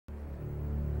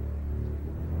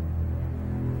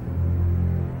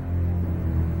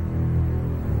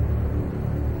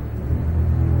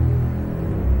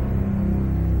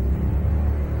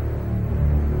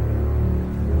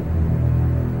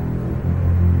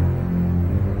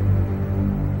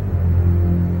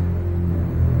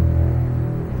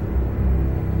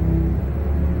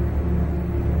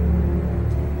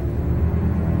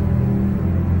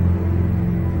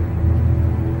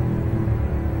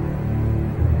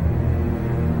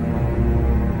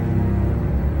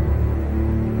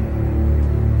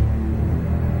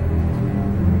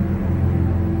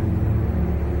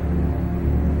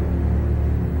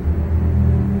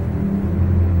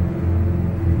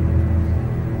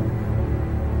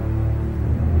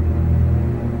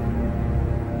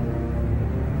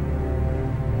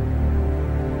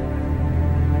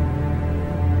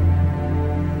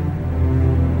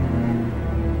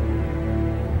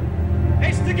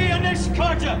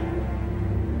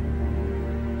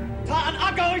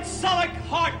Capulet Celtic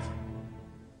heart.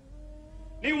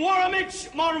 Ni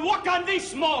waramich mar wakan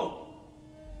this mo.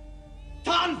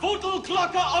 Tan votel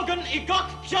klokka ogen I gok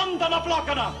kjanda na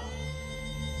blokkana.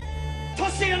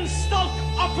 Tussian stalk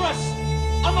opras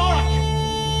Amorak.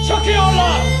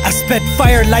 A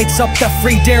spitfire lights up the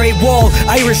free Derry wall.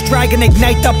 Irish dragon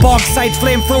ignite the Bogside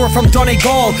flamethrower from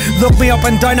Donegal. Look me up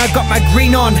and down, I got my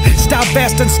green on, stab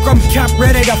vest and scrum cap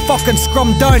ready to fucking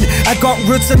scrum down. I got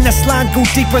roots in this land, go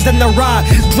deeper than the Ra.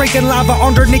 Drinking lava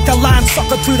underneath the land,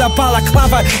 sucking through the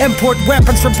balaclava. Import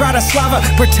weapons from Bratislava,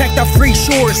 protect the free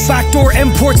shores. Backdoor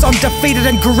imports undefeated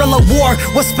in guerrilla war.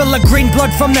 We'll spill the green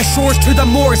blood from the shores to the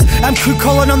moors. I'm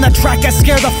Cucullin on the track, I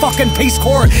scare the fucking Peace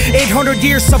Corps. 800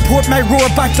 years support my roar,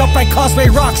 backed up by Causeway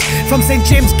Rocks. From St.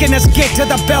 James Guinness Gate to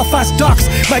the Belfast docks.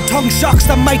 My tongue shocks,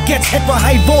 the mic gets hit with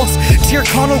high volts.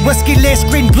 Tyrconnell whiskey, lace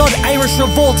green blood, Irish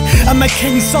revolt. And my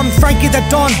king's son, Frankie the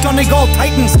Don, Donegal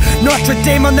Titans. Notre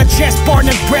Dame on the chest,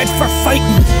 born and bred for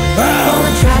fighting. On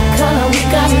the track, colour, we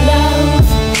got love.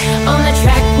 On the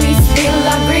track, we spill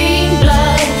our green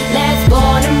blood. Lads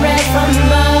born and bred from the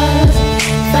mud.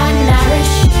 Fighting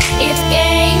Irish, it's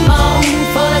game on.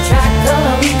 For the track,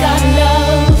 colour, we got love.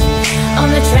 On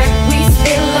the track we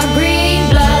spill our green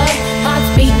blood. Hearts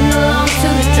beating along to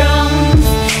the drums.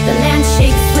 The land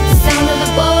shakes with the sound of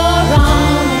the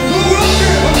boron.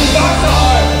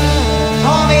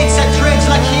 Tommy sa trids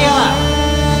la Keela.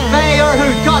 Mayor who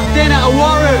got dinner a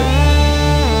waru.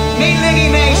 Me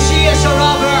liggy may see us a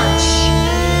Roberts.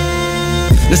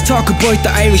 Let's talk about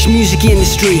the Irish music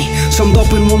industry. Summed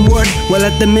up in one word, well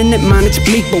at the minute man it's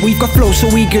bleak. But we've got flow so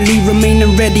eagerly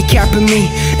remaining ready, capping me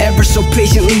ever so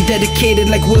patiently, dedicated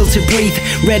like will to breathe.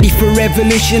 Ready for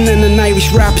revolution in an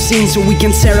Irish rap scene, so we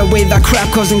can tear away that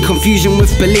crap causing confusion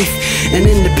with belief. An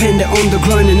independent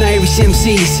underground and Irish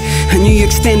MCs, a new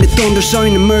extended thunder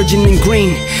sound emerging in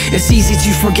green. It's easy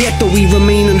to forget that we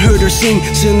remain unheard or seen.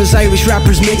 Soon as Irish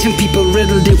rappers mention, people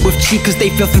riddled it with cheek, cause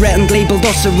they feel threatened, labelled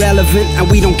us irrelevant, and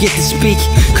we don't get to speak.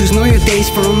 Cause nowadays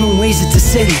for unknown ways it's a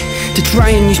sin to try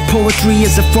and use poetry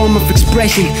as a form of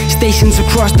expression. Stations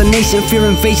across the nation fear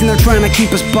invasion, they're trying to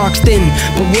keep us boxed in.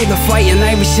 But we're the fighting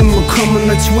Irish and we're coming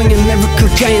out swinging. Lyrical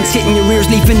giants hitting your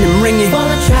ears, leaving them ringing. On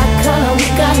the track, colour, we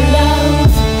got love.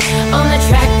 On the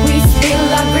track we spill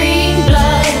our green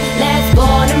blood. Lads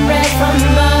born and bred from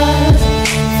the mud.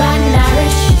 Fighting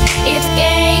Irish, it's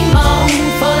game on.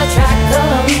 For the track,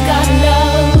 colour, we got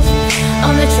love.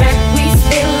 On the track we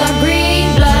spill our green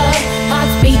blood.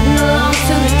 Hearts beating along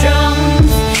to the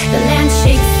drums. The land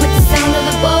shakes with the sound of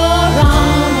the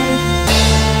boron.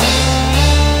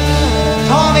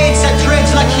 Tommy sa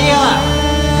trids la Keela.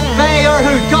 Mayor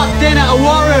who got dinner a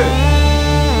waru.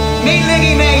 Me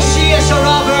liggy may see us a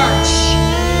Roberts.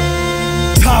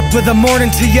 Top of the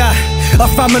morning to ya. A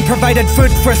famine provided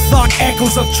food for thought,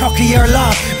 echoes of Chucky or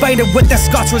law. Binded with the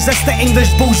Scots, resist the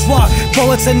English bourgeois.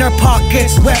 Bullets in their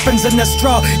pockets, weapons in the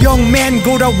straw. Young men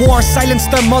go to war, silence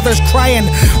their mothers crying.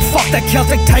 Fuck the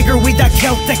Celtic tiger, we the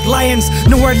Celtic lions.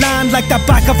 Know our land like the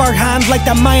back of our hand, like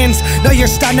the Mayans. Now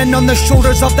you're standing on the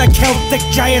shoulders of the Celtic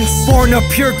giants. Born of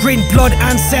pure green blood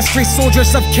ancestry,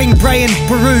 soldiers of King Brian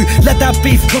Boru. Let that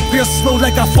beef cook real slow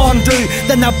like a fondue.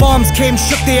 Then the bombs came,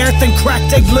 shook the earth and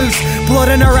cracked it loose. Blood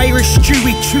in our Irish stew,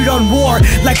 we chewed on war.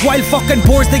 Like wild fucking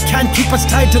boars, they can't keep us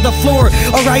tied to the floor.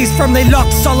 Our eyes firmly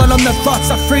locked, solid on the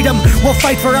thoughts of freedom. We'll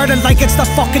fight for Ireland like it's the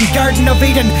fucking Garden of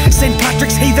Eden. St.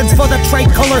 Patrick's heathens for the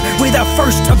tricolour, we the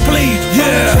first to bleed, yeah.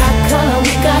 On the track, colour,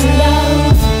 we got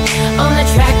love. On the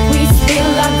track we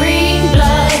spill our green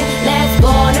blood. Lads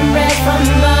born and bred from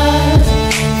the mud.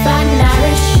 Fighting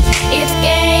Irish, it's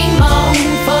game on.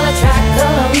 For the track,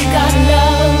 colour, we got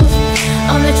love.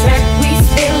 On the track we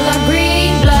spill our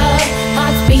green blood.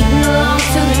 Hearts beating along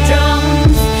to the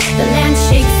drums. The land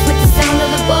shakes with the sound of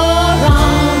the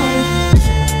boron.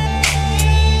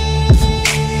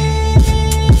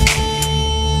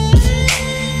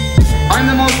 I'm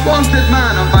the most wanted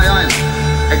man on my island.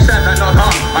 Except I'm not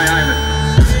on my island.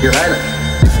 Your island?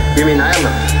 You mean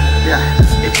Ireland? Yeah,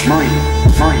 it's mine.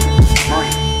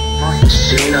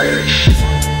 Sing Irish.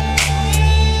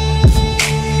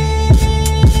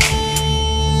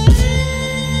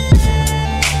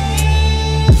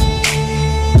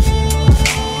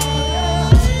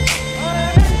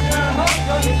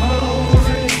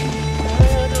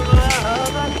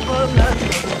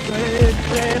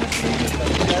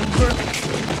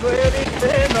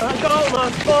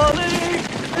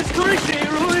 It's Christy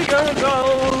Ruiger, go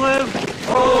live.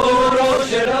 Oh,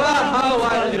 Rosh